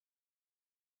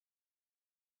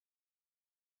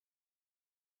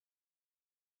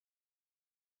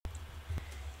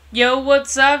Yo,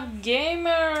 what's up,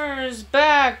 gamers?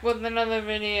 Back with another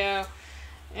video,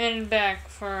 and back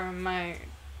for my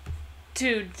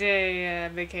 2-day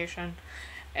vacation.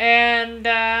 And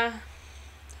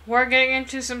we're getting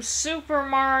into some Super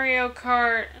Mario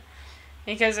Kart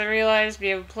because I realized we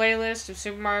have a playlist of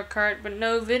Super Mario Kart, but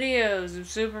no videos of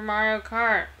Super Mario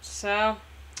Kart. So,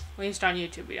 at least on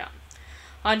YouTube we don't.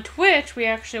 On Twitch, we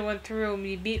actually went through and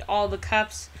we beat all the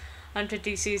cups on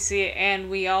 50cc, and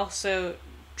we also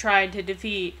tried to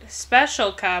defeat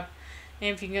Special Cup.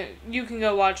 And if you can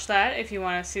go watch that if you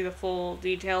want to see the full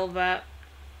detail of that.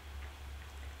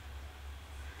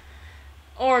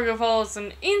 Or go follow us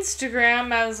on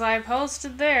Instagram, as I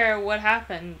posted there what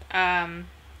happened.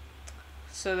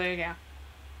 So there you go.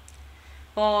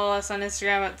 Follow us on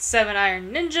Instagram at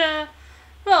 7IronNinja.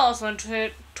 Follow us on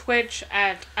Twitch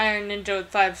at Iron Ninja with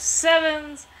 5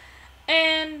 7s.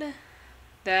 And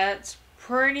that's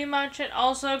pretty much it.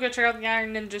 Also, go check out the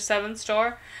Iron Ninja 7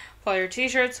 store for all your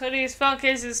t-shirts, hoodies, phone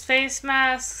cases, face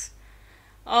masks,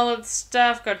 all of the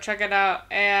stuff. Go check it out.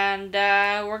 And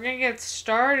we're going to get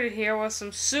started here with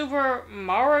some Super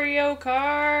Mario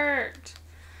Kart.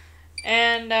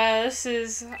 And this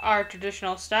is our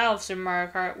traditional style of Super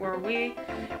Mario Kart, where we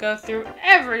go through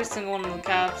every single one of the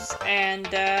cups and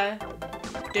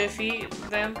defeat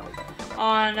them.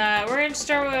 We're going to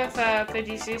start with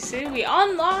 50cc. We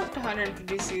unlocked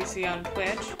 150cc on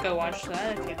Twitch. Go watch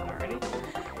that if you haven't already.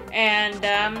 And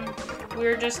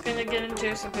we're just going to get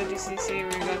into some 50cc. We're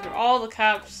going to go through all the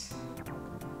cups.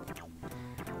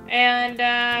 And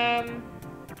I've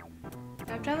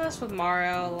done this with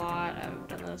Mario a lot. I've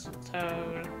done this with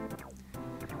Toad.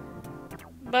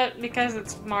 But because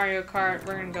it's Mario Kart,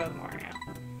 we're going to go with Mario.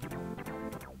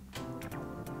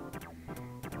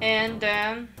 And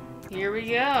here we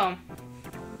go.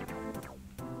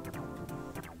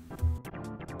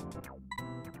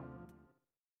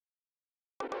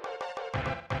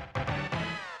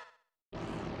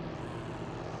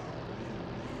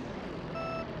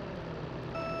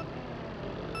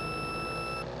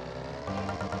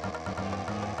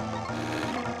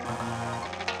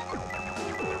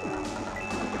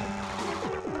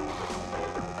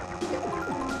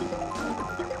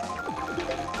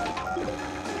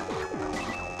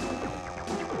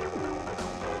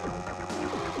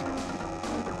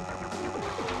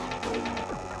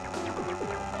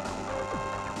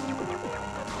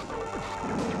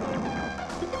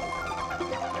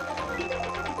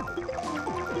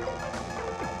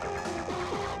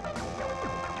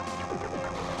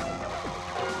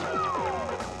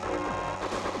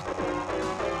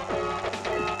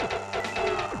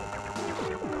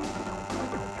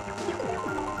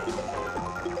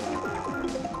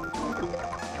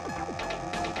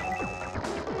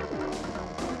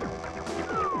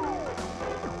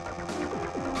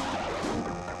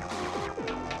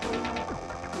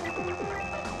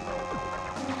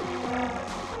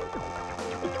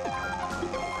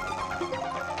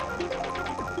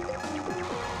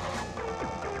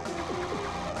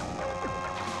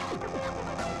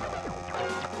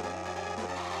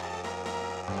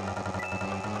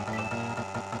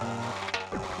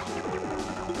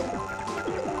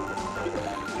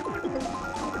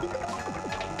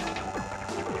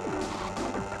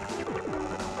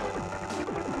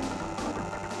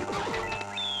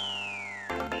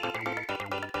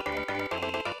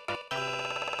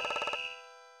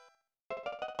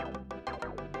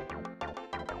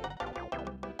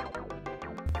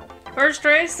 First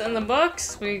race in the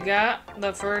books, we got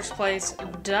the first place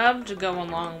dub to go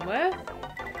along with.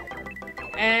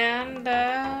 And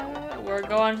we're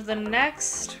going to the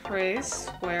next race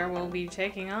where we'll be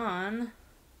taking on...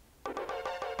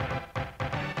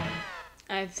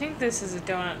 I think this is a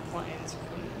Donut Plains.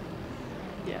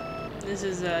 Yeah, this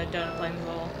is a Donut Plains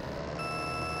level.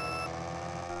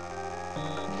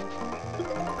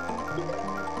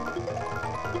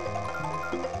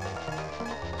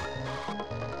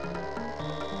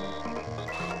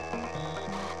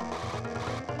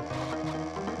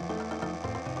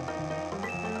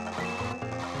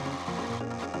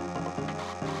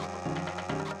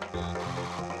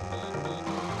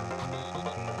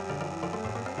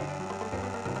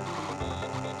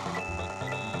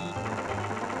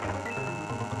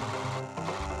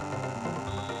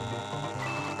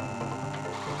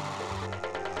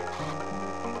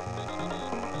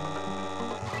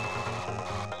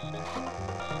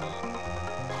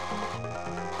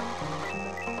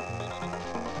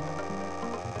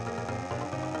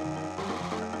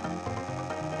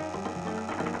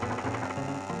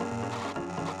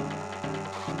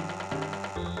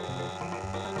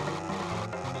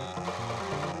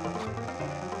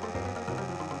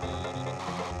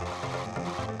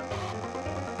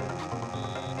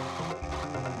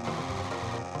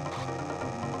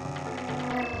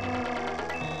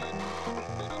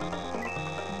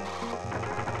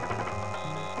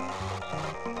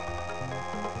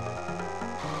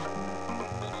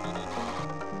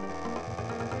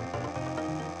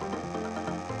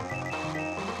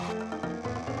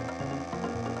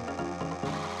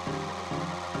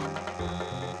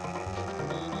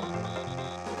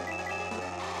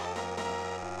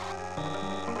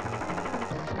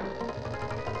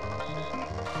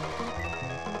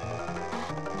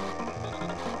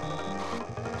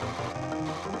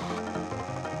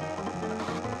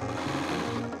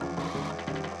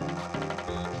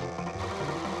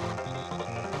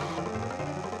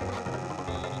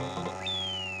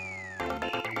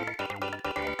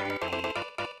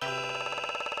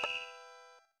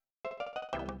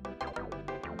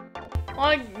 Well,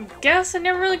 I guess I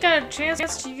never really got a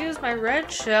chance to use my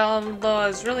red shell, though I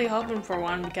was really hoping for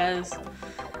one because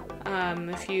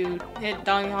if you hit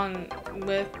Dongyong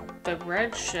with the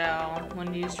red shell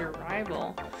when you use your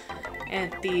rival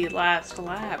at the last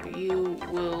lap, you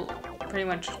will pretty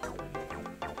much,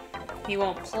 he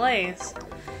won't place.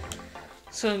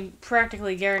 So it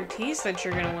practically guarantees that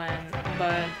you're gonna win,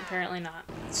 but apparently not.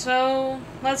 So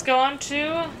let's go on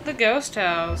to the ghost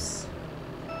house.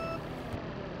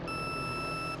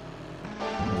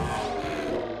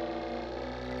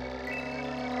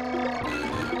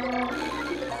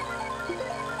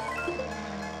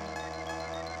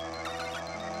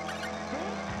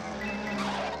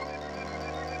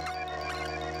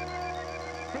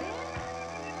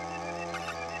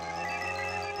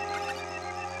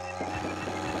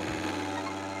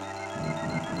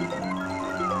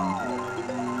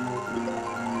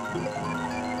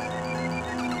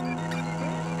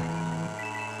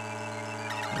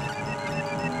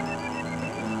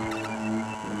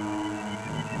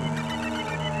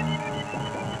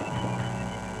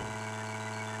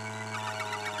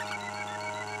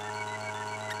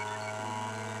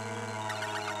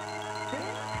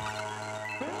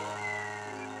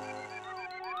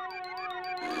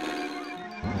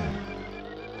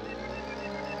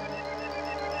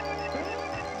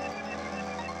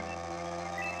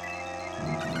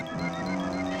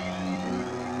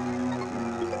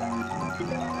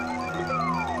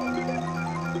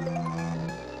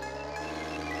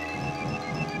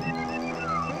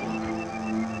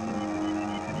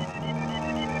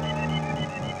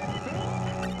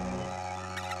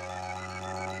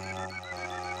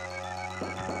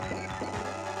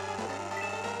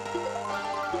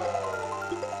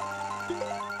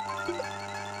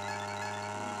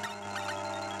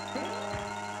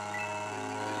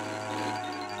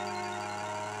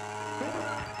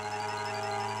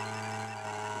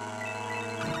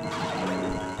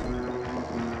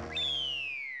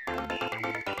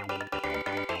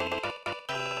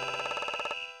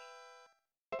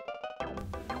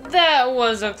 That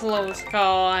was a close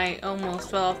call. I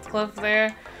almost fell off the cliff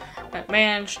there, but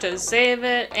managed to save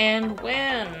it and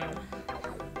win.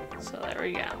 So there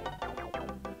we go.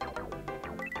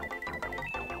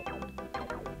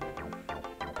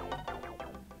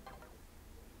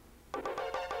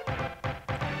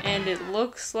 And it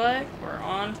looks like we're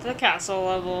on to the castle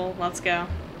level. Let's go.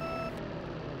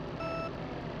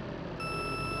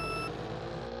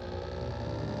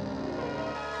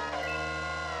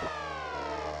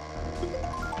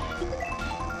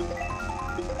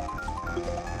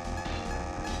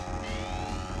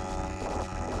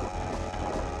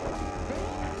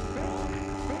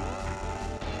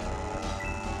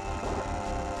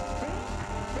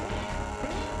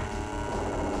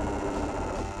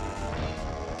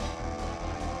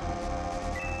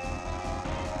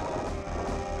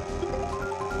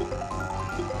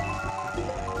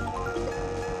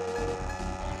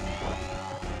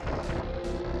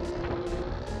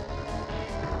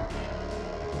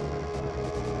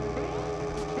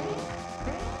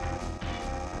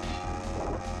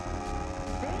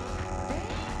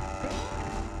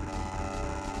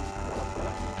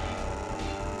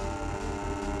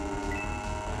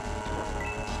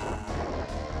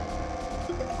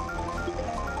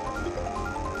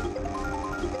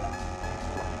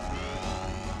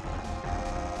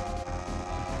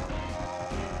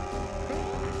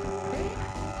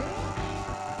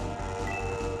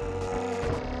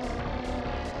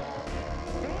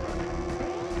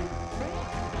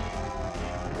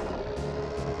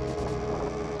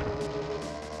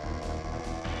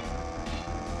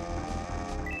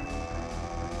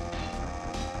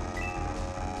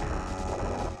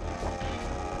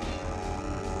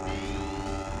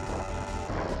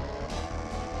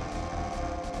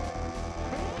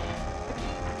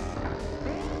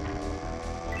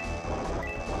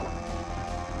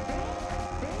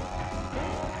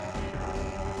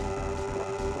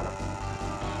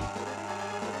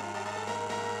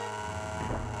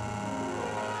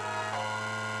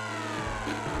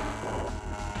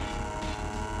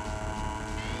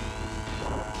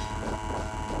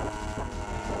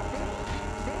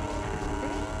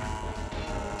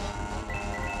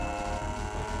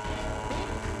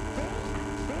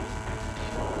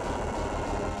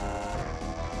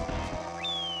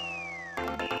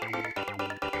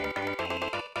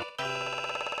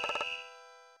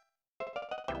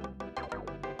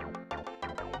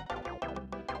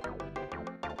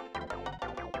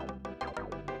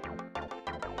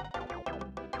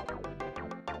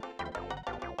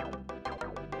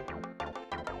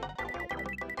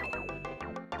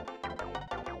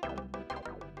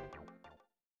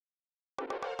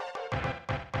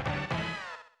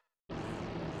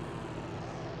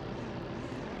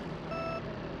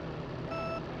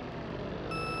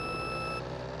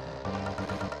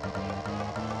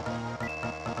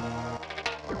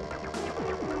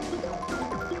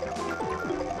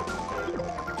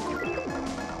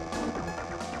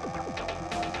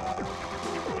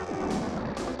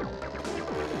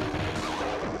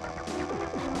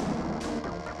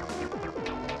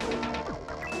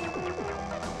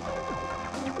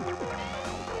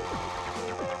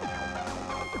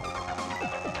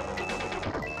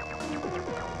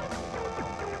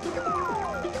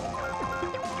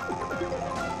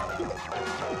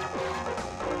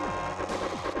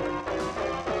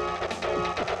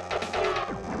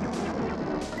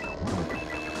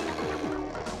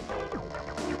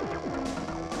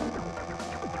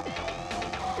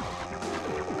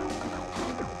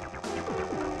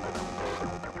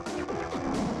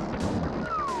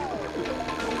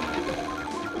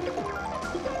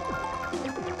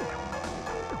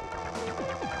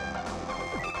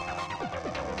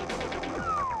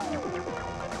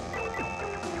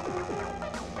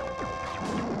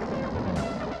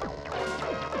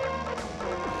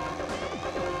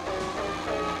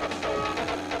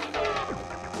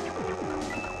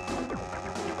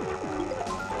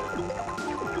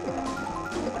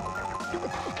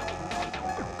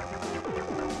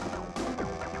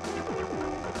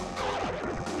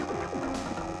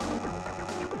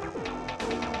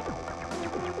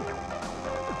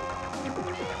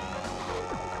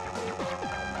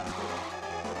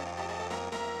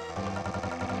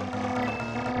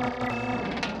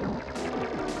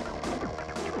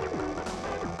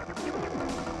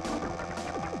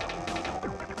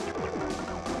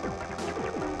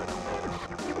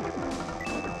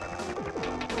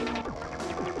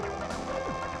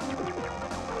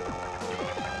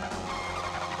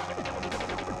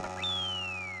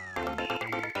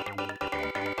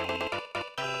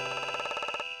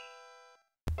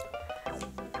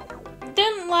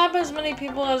 up as many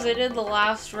people as they did the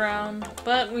last round,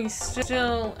 but we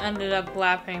still ended up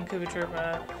lapping Koopa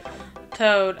Troopa,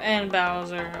 Toad, and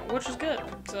Bowser, which is good.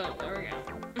 So, there we go.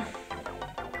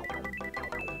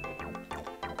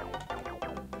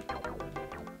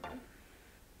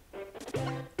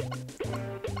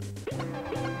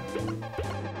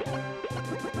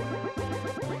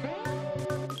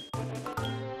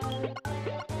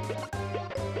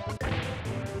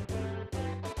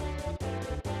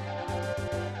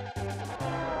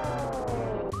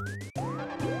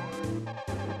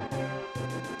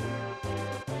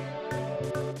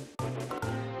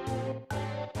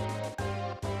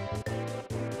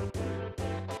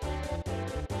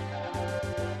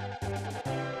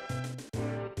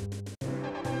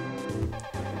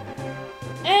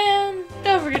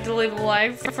 Don't forget to leave a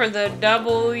like for the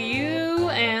W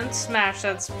and smash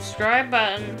that subscribe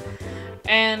button.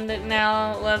 And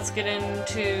now let's get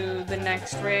into the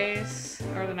next race,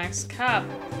 or the next cup.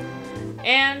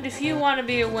 And if you want to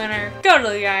be a winner, go to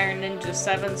the Iron Ninja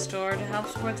 7 store to help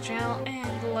support the channel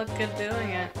and look good doing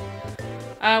it.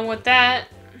 With that,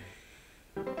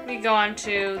 we go on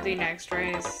to the next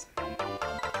race.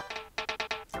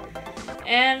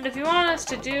 And if you want us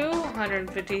to do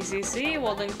 150cc,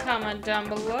 well then comment down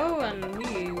below and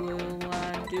we will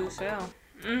do so.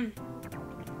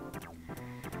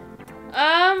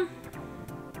 I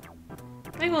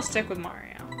think we'll stick with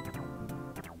Mario.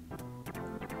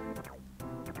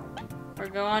 Or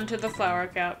go on to the Flower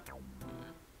Cup.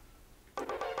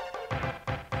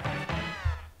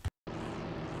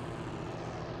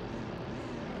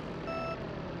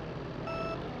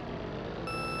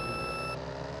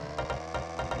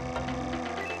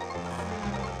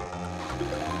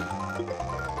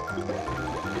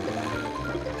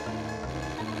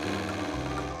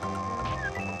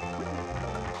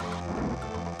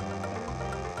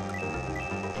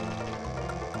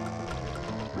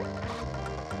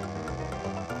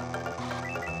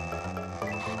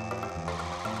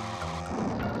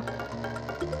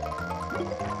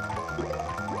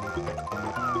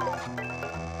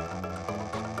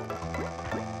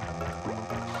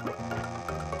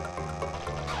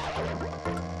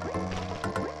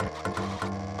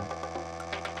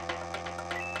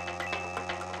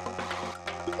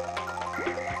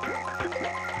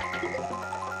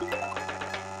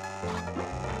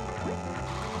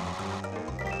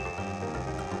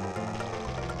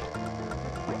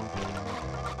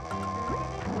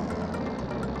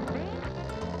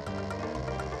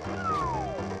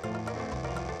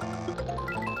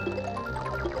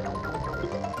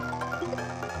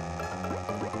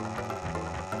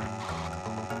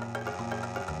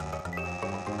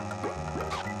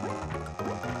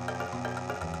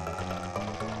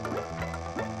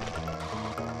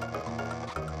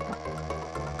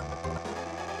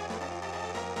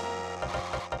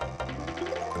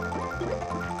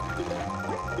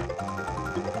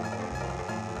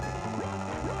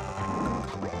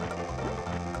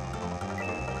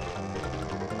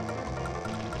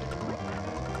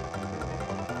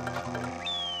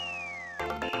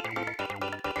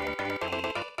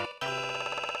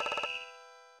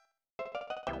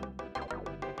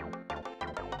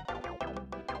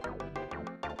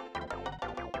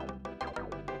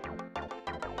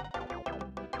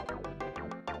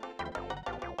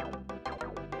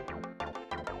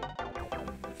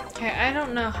 Okay, I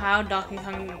don't know how Donkey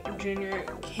Kong Jr.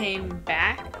 came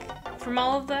back from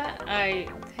all of that. I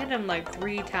hit him like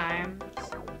 3 times.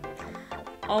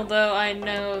 Although I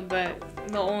know that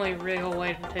the only real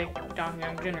way to take Donkey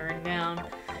Kong Jr. down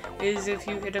is if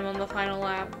you hit him on the final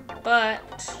lap.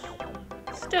 But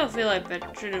still feel like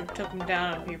that should have took him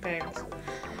down a few pegs.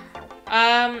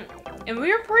 And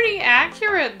we were pretty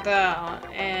accurate though.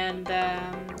 And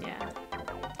yeah.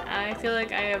 I feel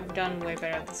like I have done way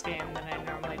better at this game than I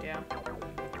normally do.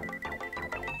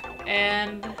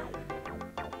 And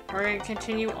we're going to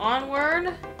continue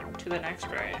onward to the next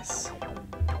race.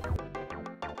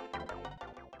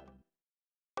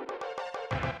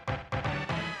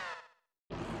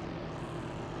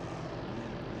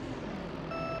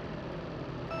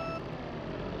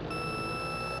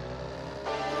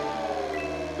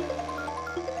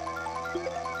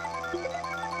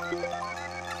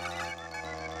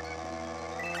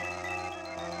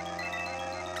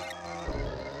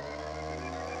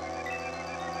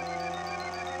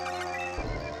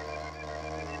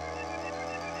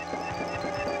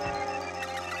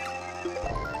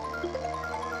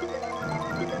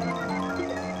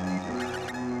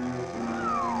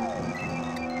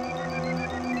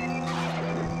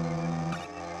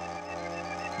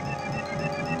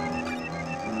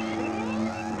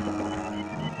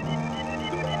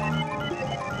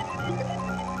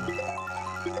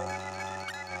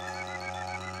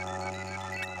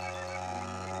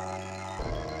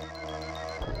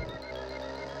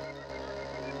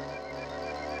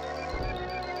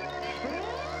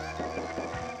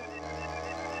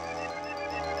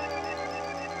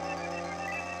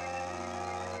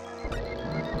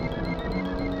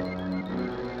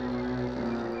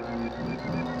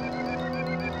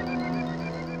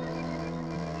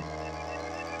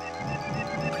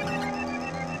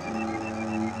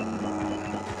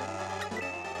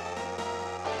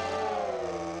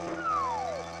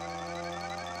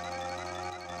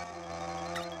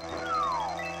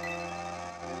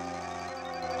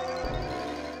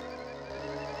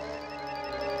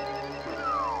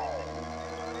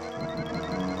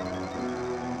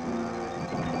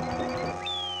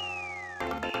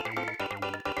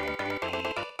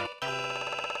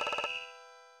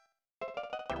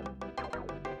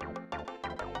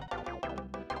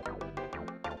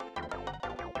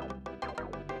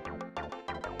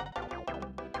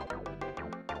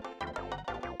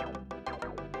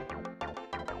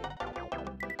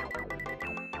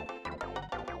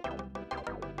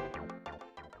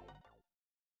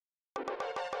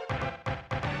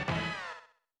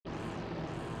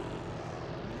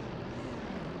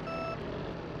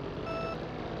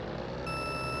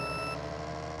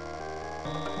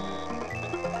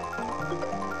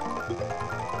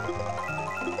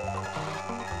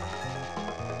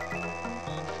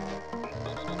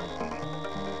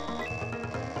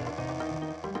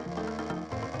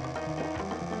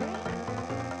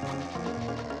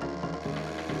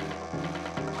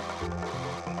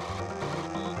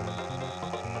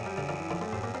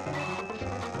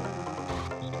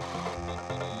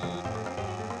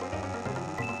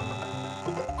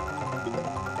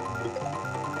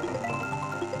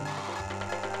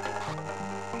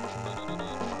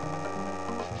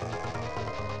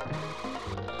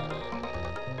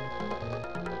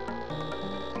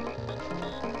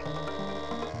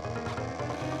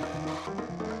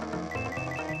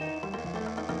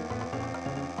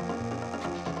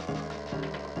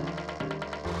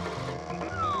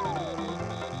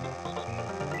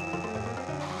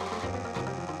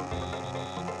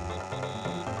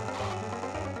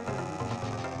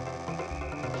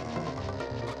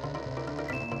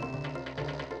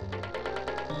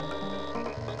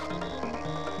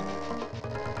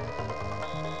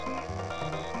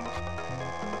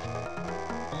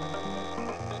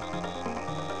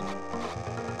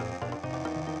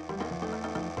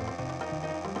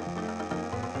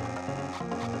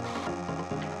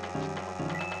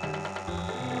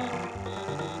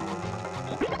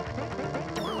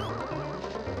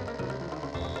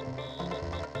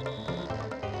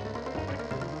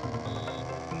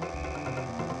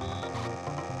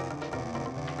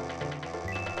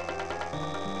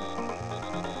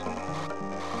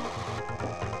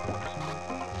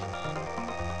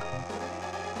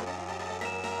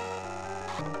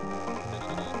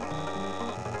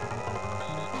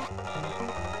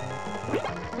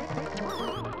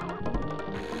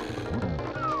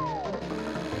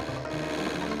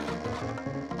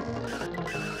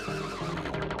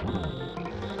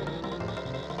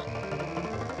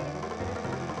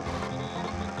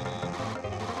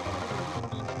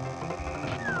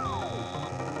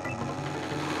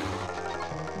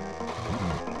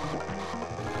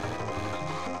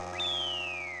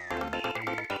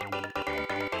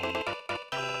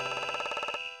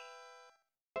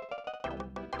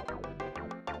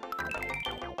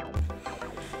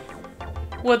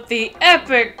 With the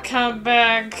epic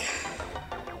comeback.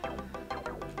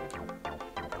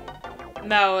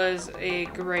 That was a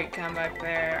great comeback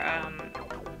there.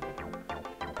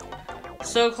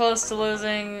 So close to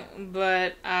losing,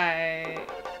 but I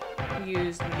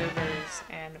used maneuvers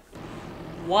and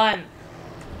won.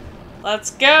 Let's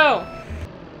go!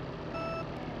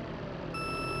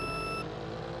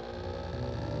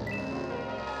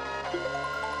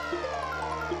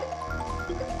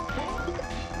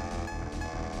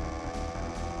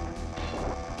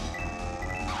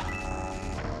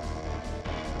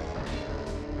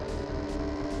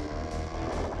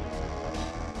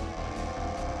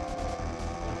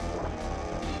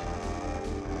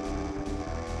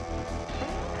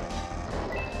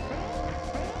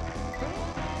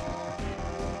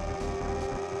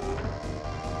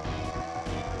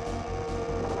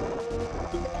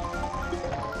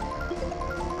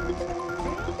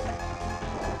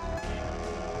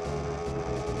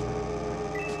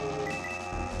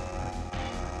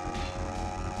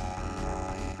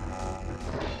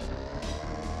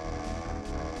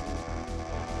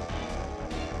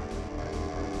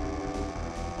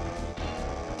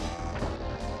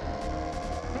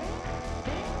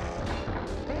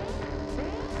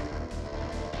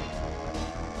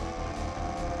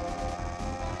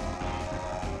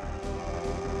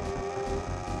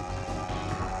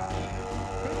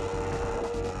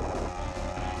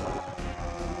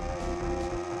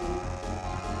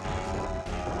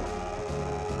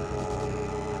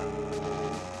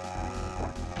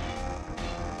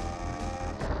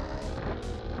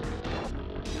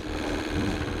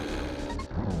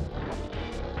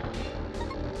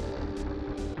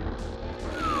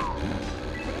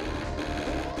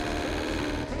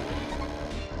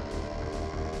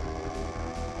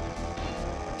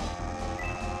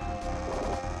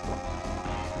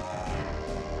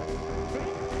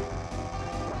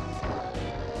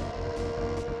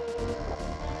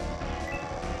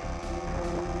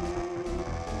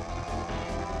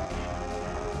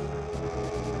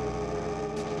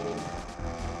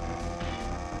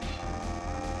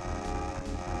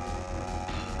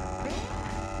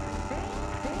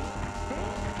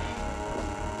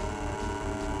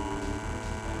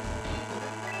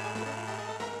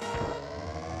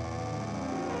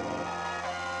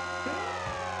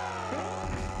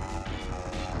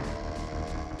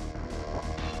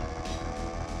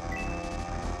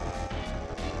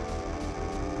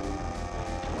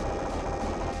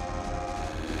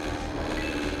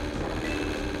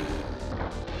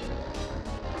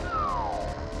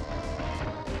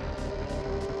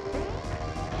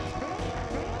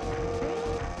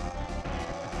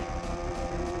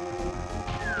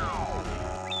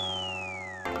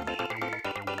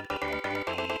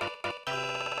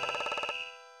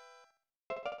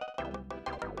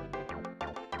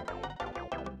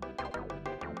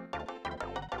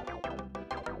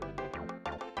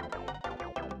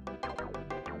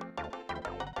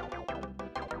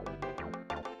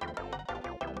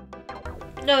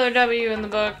 Another W in the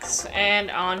books, and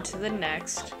on to the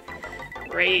next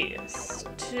race.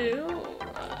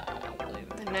 I believe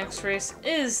the next race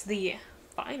is the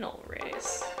final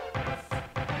race.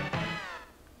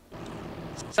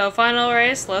 So final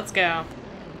race, let's go.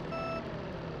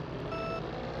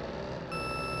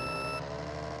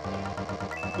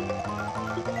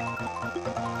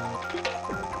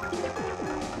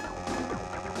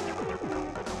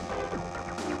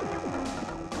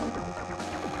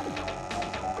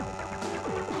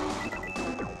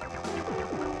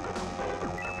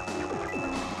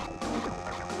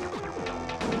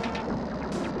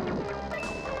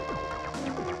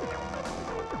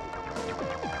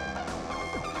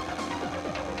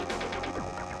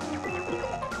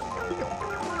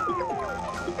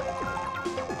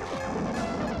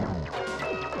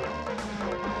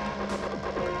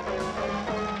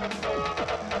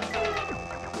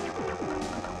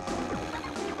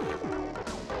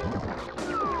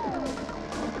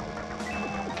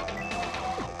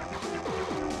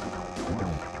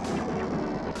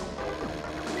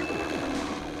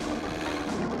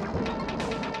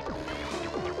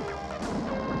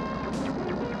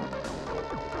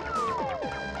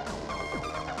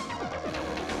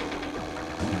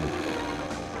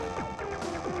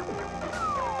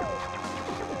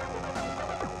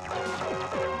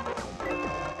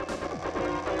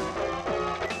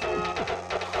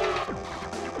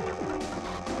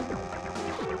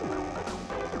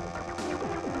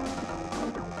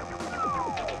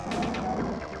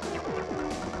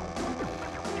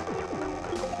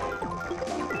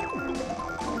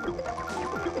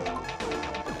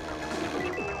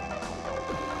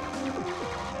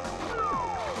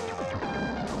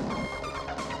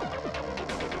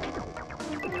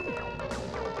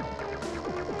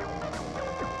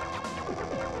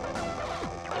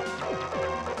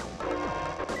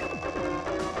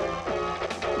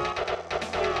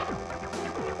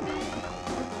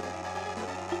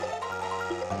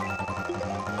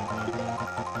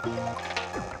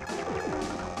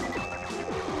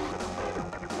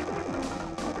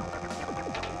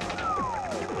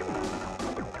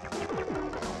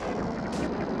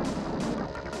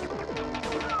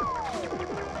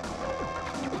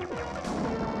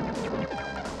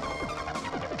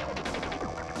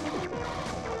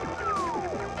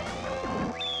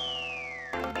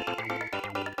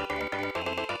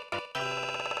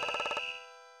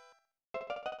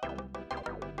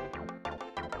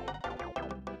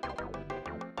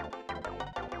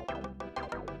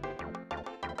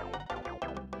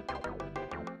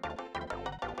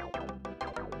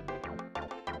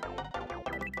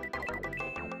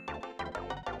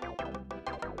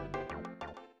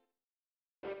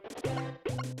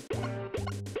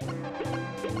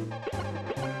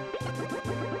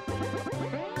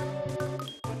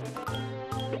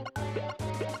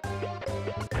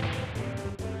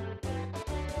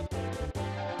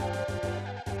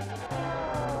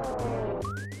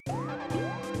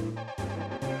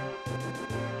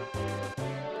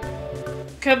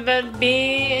 Could that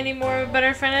be any more of a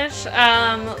better finish?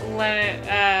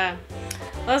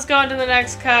 Let's go on to the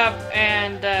next cup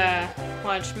and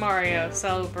watch Mario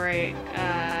celebrate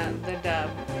the dub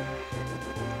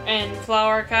in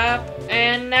Flower Cup.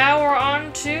 And now we're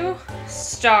on to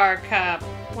Star Cup,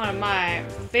 one of my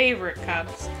favorite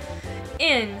cups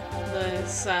in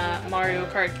this Mario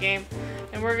Kart game.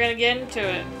 And we're gonna get into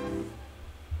it.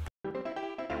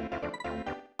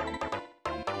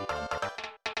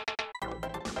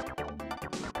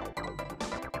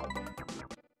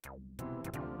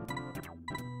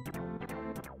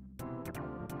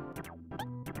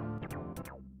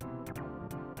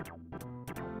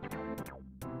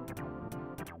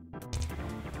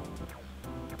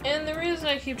 And the reason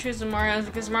I keep choosing Mario is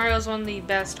because Mario is one of the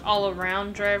best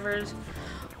all-around drivers.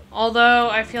 Although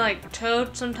I feel like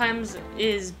Toad sometimes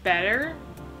is better.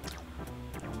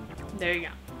 There you go.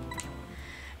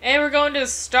 And we're going to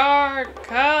Star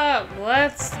Cup.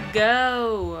 Let's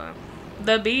go.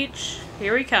 The beach,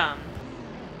 here we come.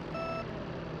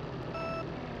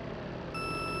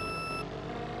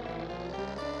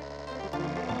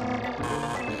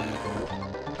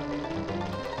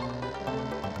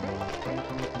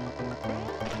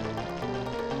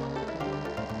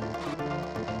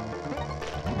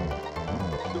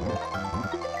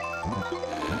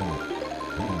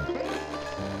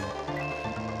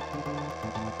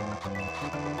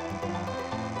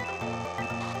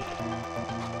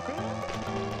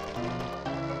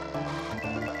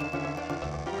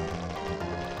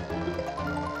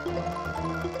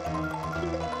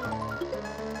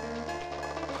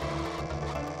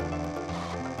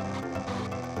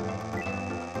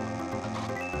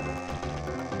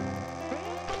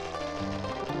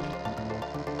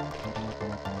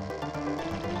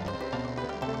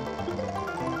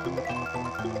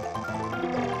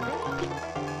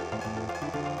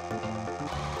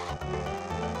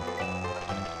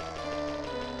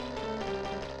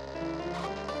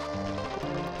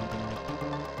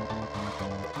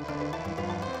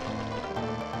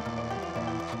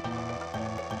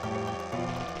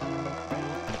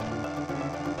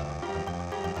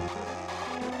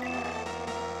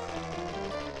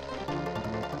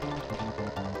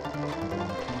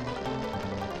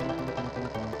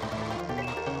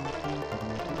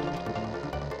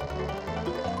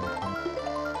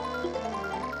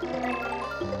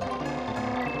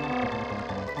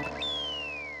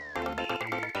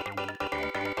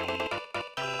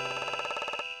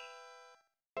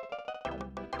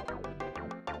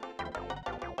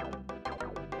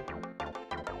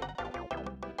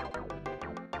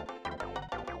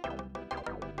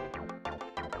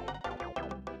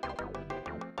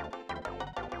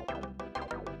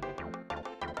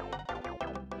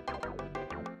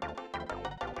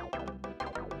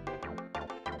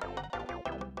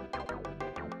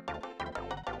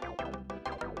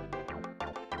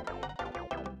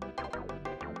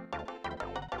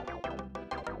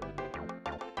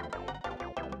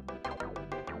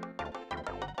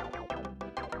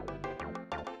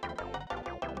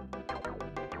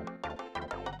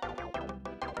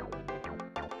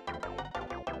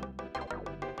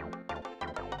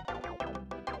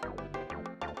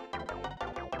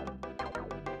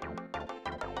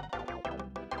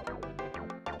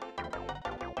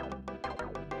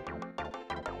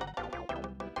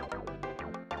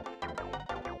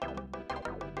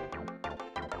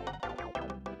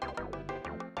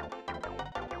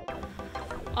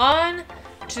 On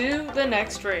to the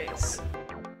next race.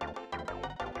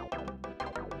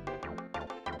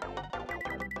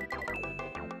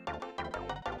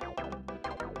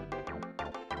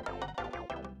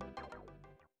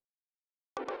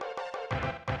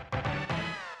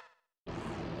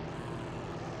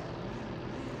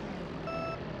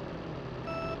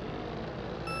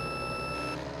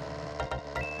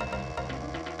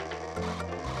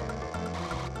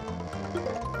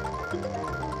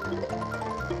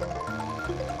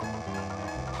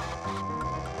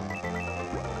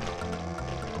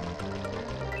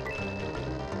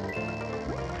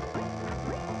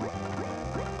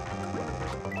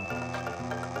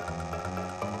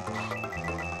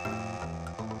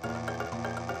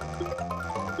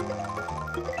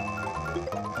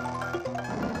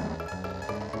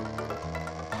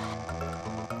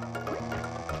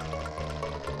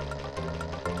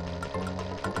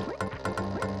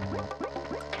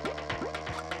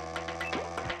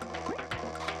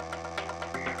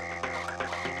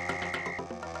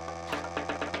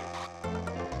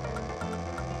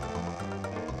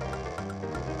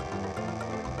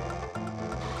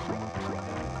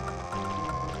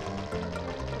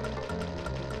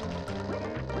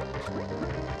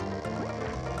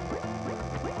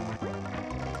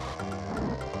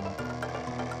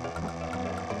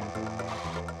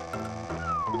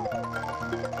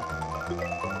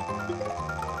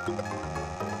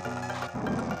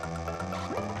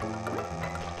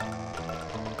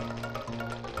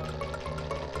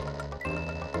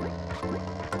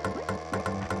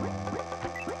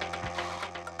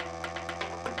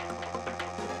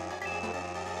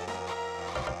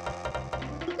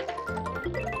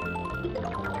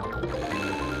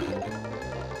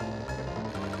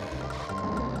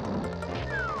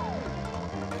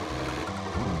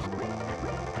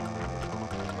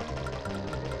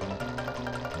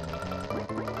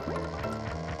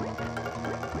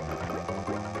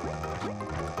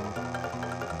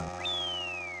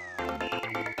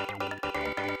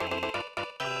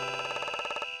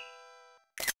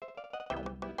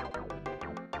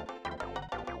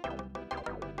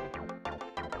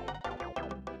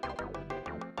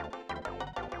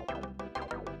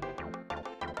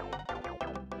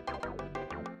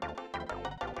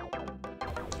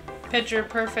 Picture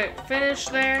perfect finish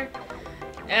there,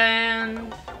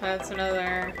 and that's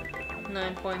another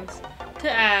 9 points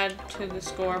to add to the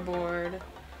scoreboard.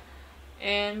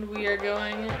 And we are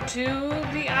going to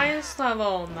the ice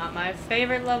level. Not my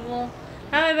favorite level,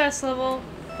 not my best level,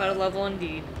 but a level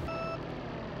indeed.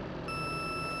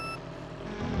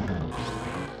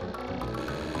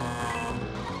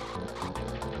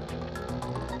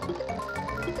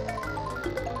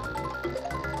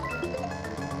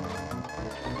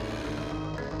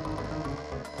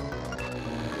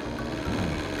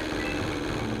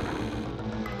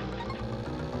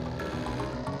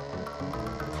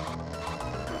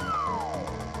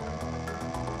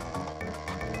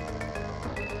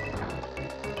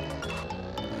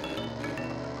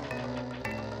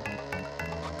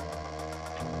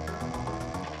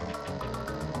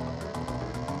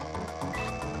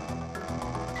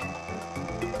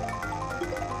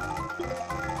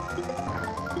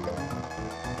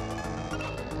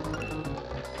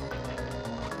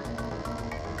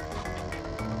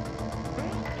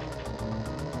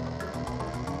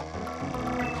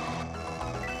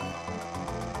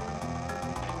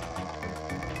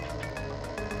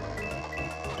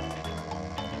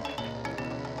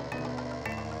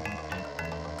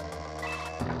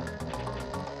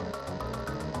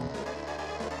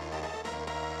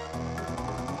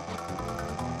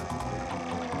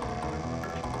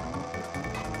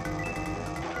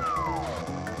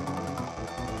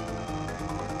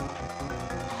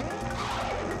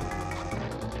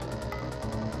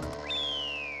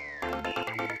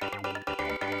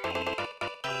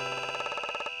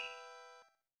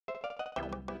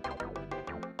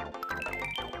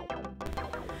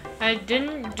 I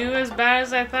didn't do as bad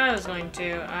as I thought I was going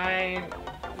to. I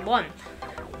won.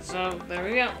 So, there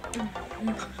we go.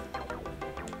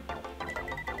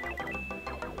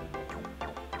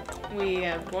 We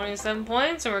have 27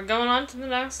 points, and we're going on to the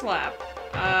next lap.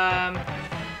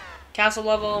 Castle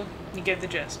level, you get the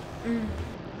gist.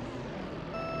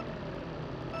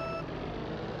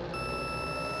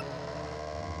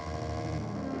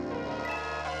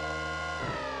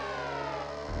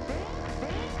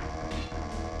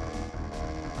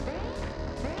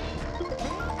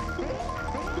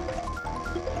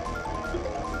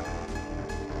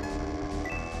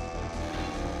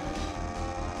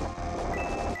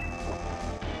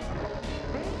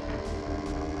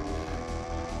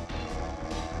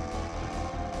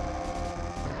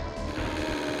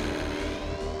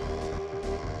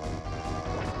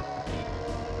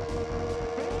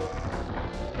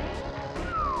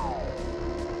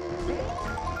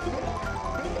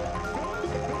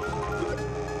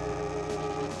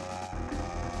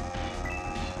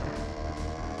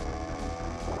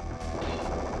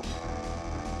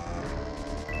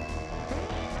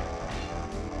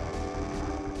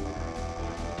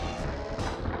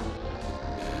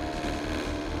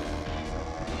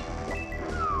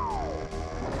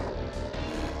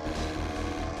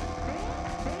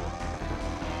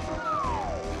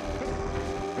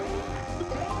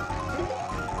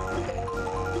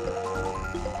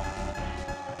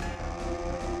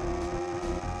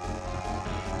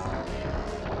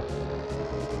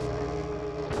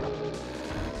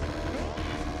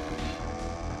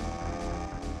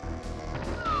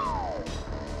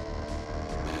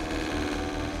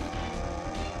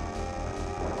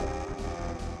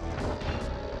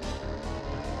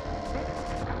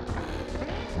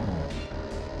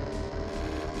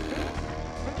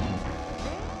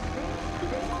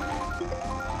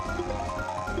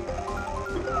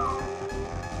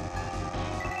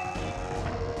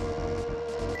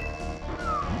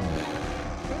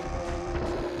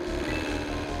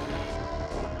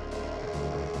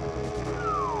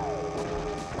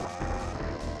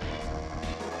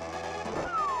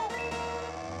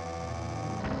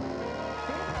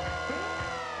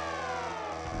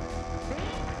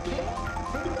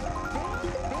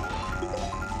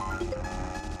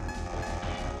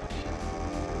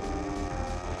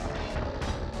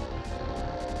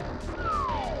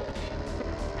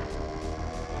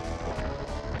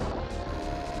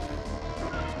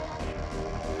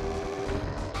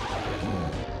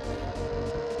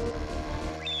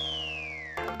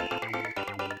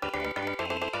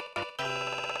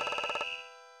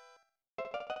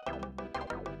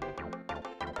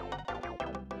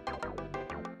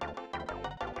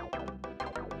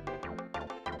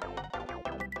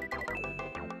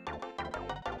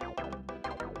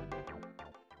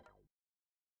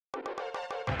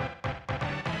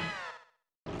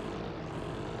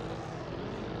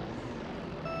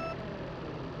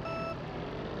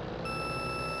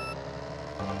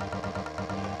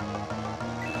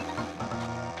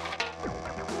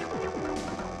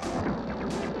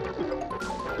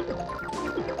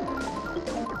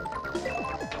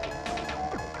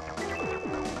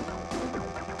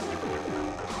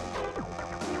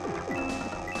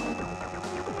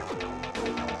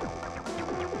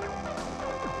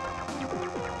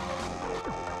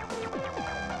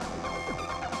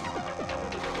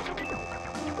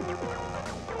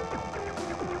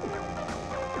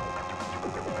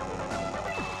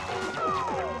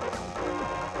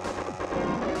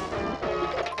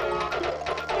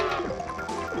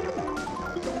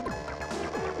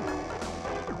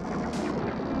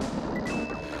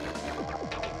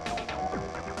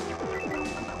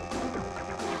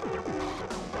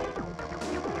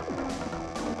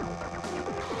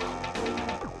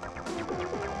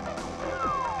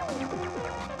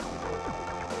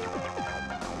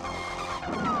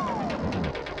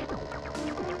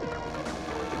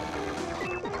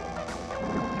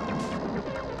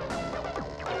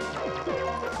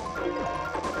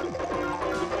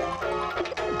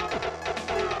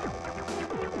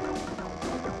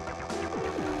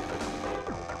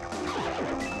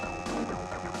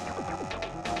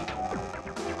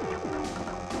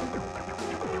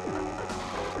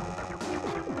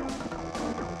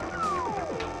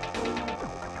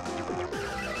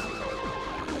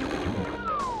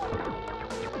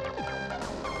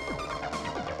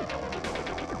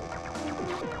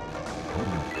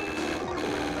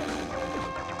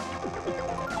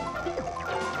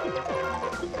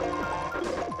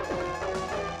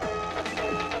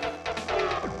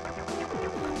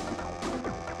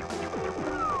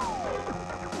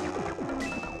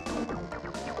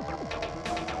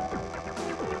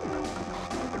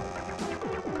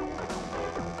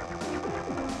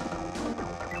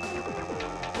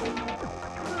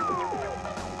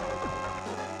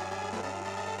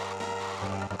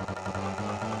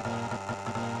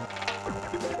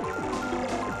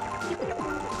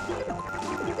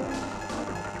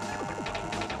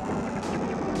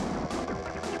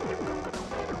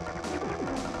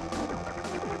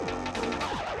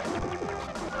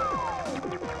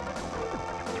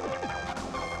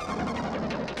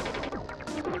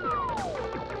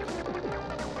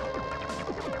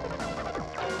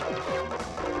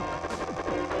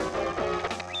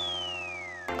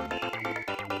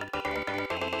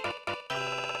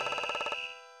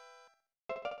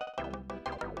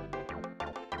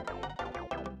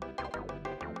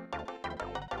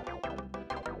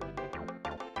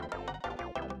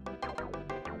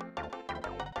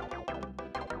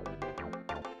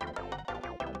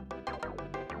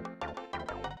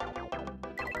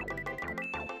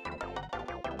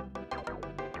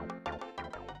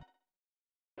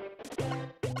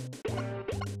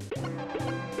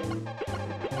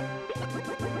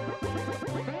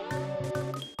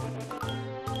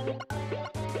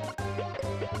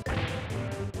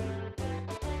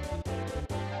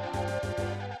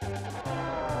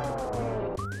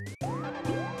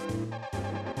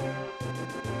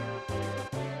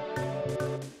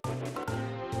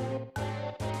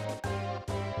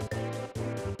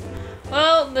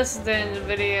 this is the end of the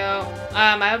video.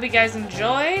 I hope you guys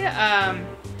enjoyed.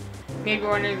 Maybe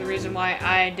wondering the reason why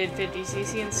I did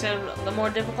 50cc instead of the more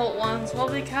difficult ones. Well,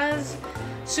 because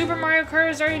Super Mario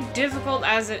Kart is very difficult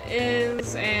as it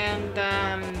is, and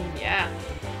yeah.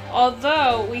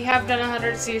 Although we have done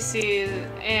 100cc,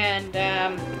 and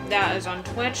that is on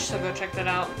Twitch, so go check that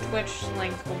out. Twitch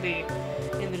link will be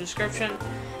in the description.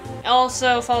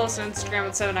 Also, follow us on Instagram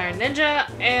at 7IronNinja,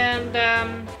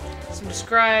 and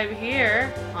subscribe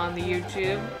here on the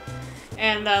YouTube.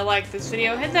 And like this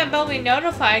video, hit that bell to be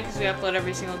notified because we upload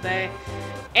every single day.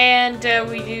 And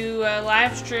we do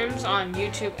live streams on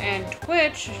YouTube and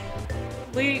Twitch.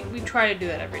 We try to do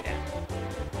that every day.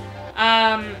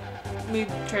 We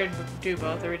try to do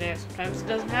both every day. Sometimes it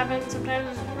doesn't happen,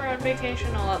 sometimes we're on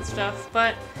vacation, all that stuff.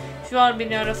 But if you want to be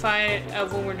notified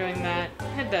of when we're doing that,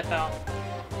 hit that bell.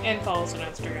 And follow us on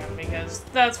Instagram because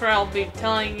that's where I'll be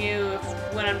telling you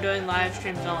when I'm doing live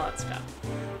streams and all that stuff.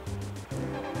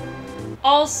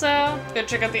 Also, go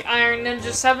check out the Iron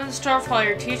Ninja 7 store for all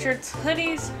your t-shirts,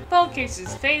 hoodies, phone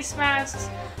cases, face masks.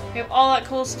 We have all that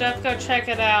cool stuff. Go check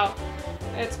it out.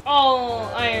 It's all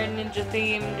Iron Ninja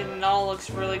themed and it all looks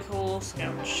really cool, so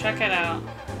go check it out.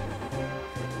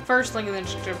 First link in the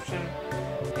description.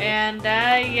 And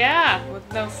yeah, with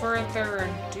no further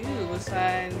ado,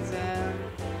 besides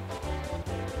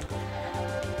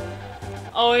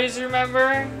always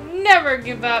remember, never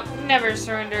give up, never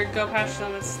surrender, go past your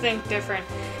limits, think different.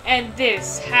 And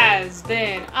this has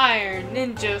been Iron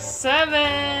Ninja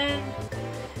 7.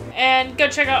 And go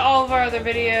check out all of our other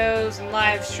videos and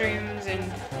live streams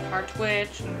and our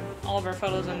Twitch and all of our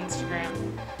photos on Instagram.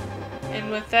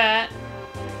 And with that,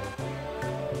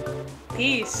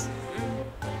 peace.